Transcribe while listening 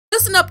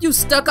Listen up, you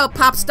stuck-up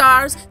pop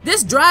stars.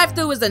 This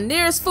drive-thru is the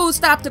nearest food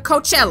stop to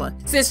Coachella.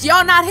 Since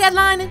y'all not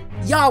headlining,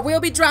 y'all will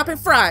be dropping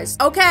fries,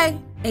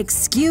 okay?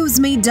 Excuse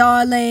me,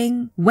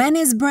 darling. When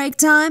is break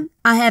time?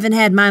 I haven't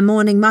had my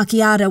morning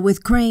macchiato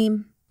with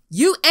cream.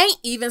 You ain't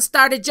even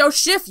started your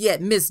shift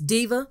yet, Miss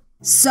Diva.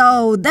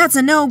 So, that's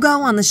a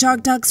no-go on the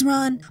Shark Ducks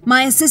run?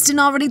 My assistant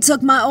already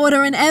took my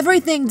order and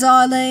everything,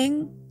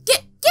 darling.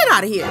 Get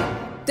out of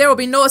here. There will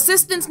be no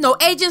assistants, no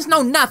agents,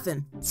 no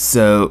nothing.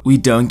 So, we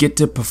don't get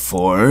to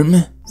perform?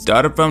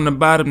 Started from the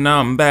bottom,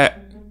 now I'm back.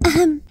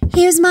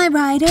 Here's my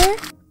rider.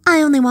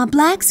 I only want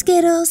black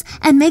Skittles,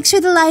 and make sure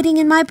the lighting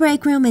in my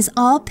break room is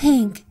all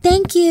pink.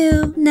 Thank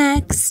you.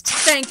 Next.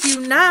 Thank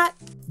you not.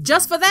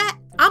 Just for that,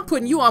 I'm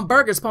putting you on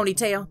burgers,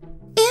 Ponytail.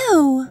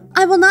 Ew.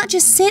 I will not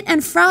just sit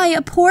and fry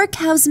a poor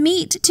cow's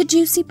meat to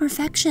juicy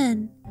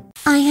perfection.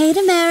 I hate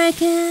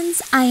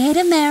Americans. I hate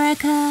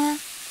America.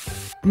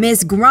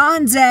 Miss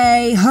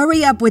Grande,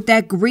 hurry up with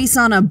that grease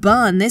on a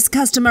bun. This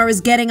customer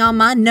is getting on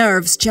my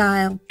nerves,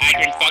 child. I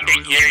can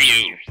fucking hear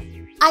you.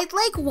 I'd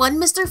like one,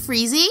 Mr.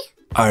 Freezy.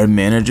 Our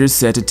manager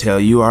said to tell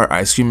you our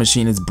ice cream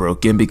machine is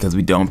broken because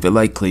we don't feel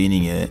like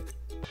cleaning it.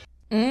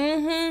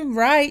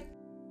 Right.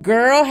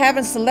 Girl,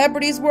 having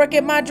celebrities work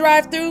at my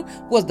drive-thru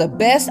was the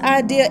best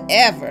idea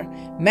ever.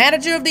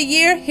 Manager of the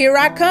year, here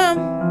I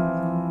come.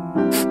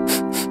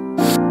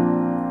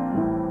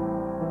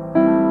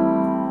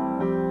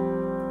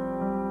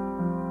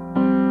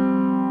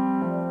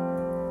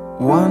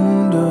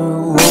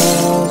 Wonder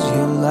was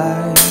your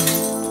life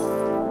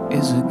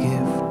is a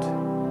gift.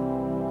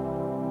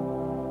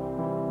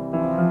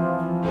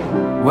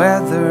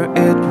 Whether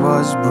it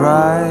was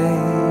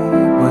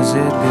bright, was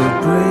it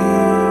good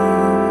breeze?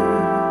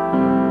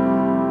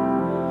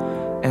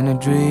 And the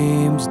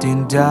dreams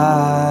didn't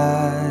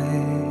die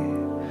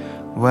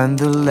when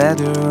the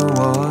letter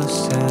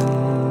was sent.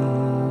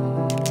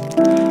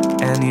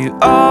 And your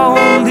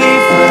only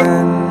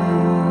friend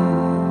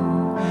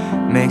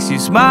makes you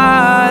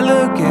smile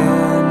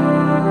again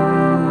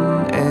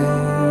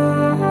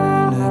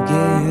and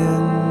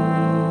again.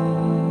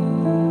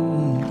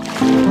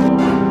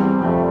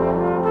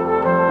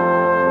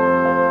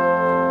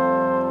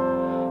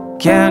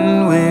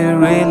 Can we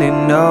really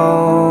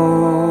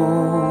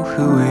know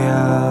who we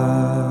are?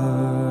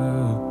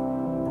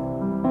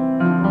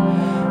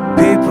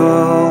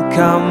 People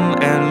come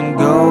and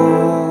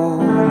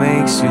go,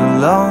 makes you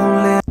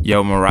lonely.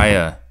 Yo,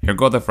 Mariah, here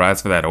go the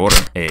fries for that order,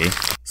 eh?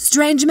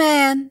 Strange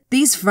man,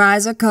 these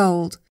fries are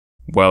cold.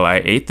 Well,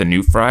 I ate the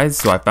new fries,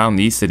 so I found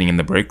these sitting in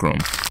the break room,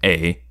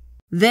 eh?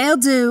 They'll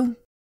do.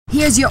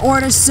 Here's your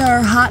order,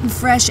 sir, hot and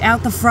fresh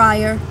out the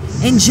fryer.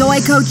 Enjoy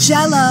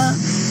Coachella.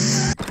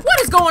 What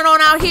is going on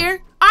out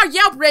here? Our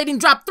Yelp rating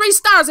dropped 3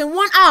 stars in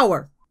 1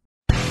 hour.